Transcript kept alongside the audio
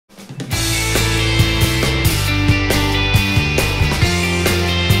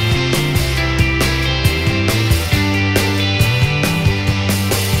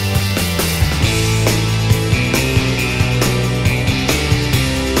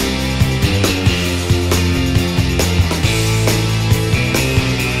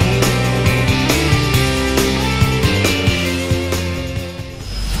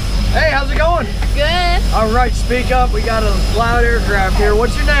right, speak up. We got a loud aircraft here.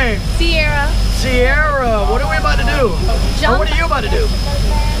 What's your name? Sierra. Sierra. What are we about to do? Jump. Or what are you about to do?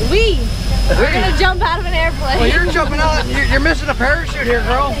 We're gonna jump out of an airplane. Well, you're jumping out. You're missing a parachute here,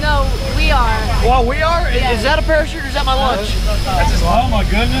 girl. No, we are. Well, we are? Yeah. Is that a parachute or is that my lunch? That's his lunch. Oh my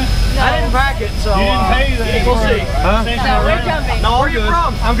goodness. No. I didn't pack it, so You didn't pay that. we'll see. Huh? No, we're jumping. No, where are you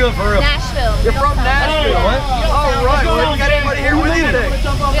from? I'm good for real. Nashville. You're from Nashville. What? All right. Well, you got anybody here with you today? We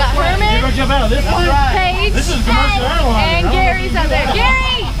got Herman, You're gonna jump out of this one? Paige, This is a commercial airline. and Gary's out there.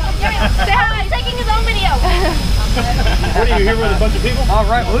 Gary! Say hi. He's taking his own video. What are you here with a bunch of people? All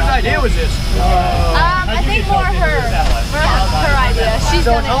right. Well, whose idea was this? I think more her idea. She's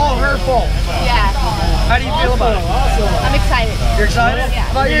So done it's it. all her fault. Yeah. How do you feel about it? I'm excited. You're excited? Yeah.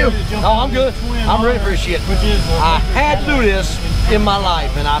 How about you? No, I'm good. I'm ready for this shit. I had to do this in my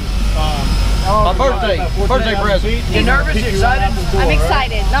life, and I'm my birthday present. You nervous? You excited? I'm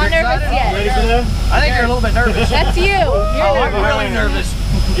excited. Not You're nervous excited? yet. I think you're a little bit nervous. That's you. You're Oh, I'm nervous. really nervous.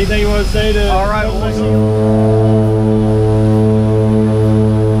 Anything you want to say to? All right. Well, we'll see.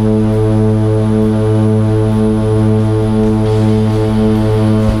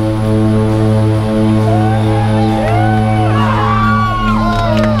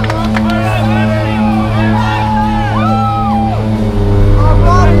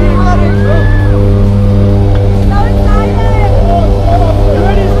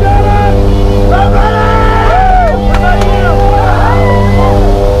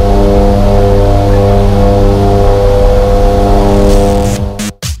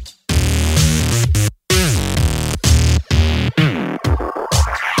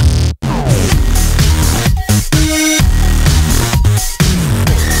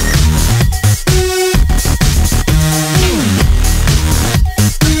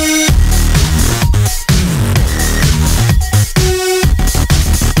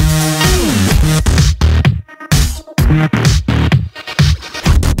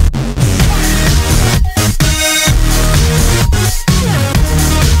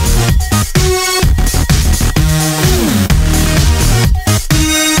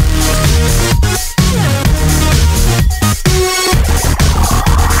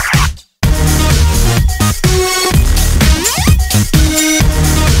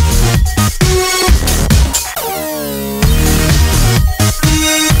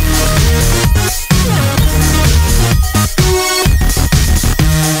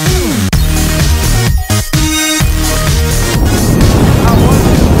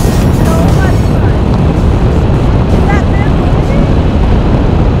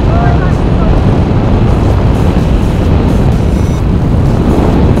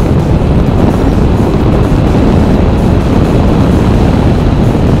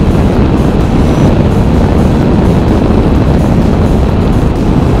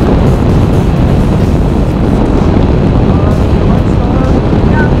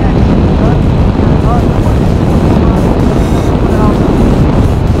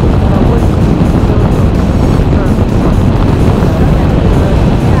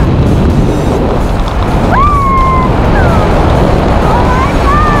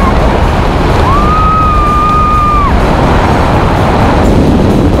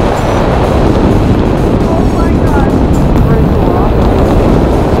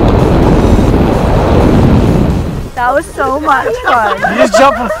 That was so much fun. You just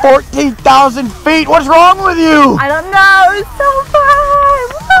jumped from 14,000 feet. What's wrong with you? I don't know. It was so fun.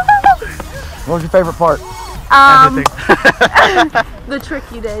 What was your favorite part? The trick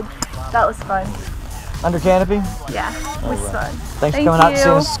you did. That was fun. Under canopy? Yeah, it was fun. Thanks for Thank coming out to see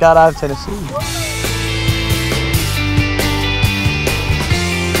you. us Skydive, Tennessee.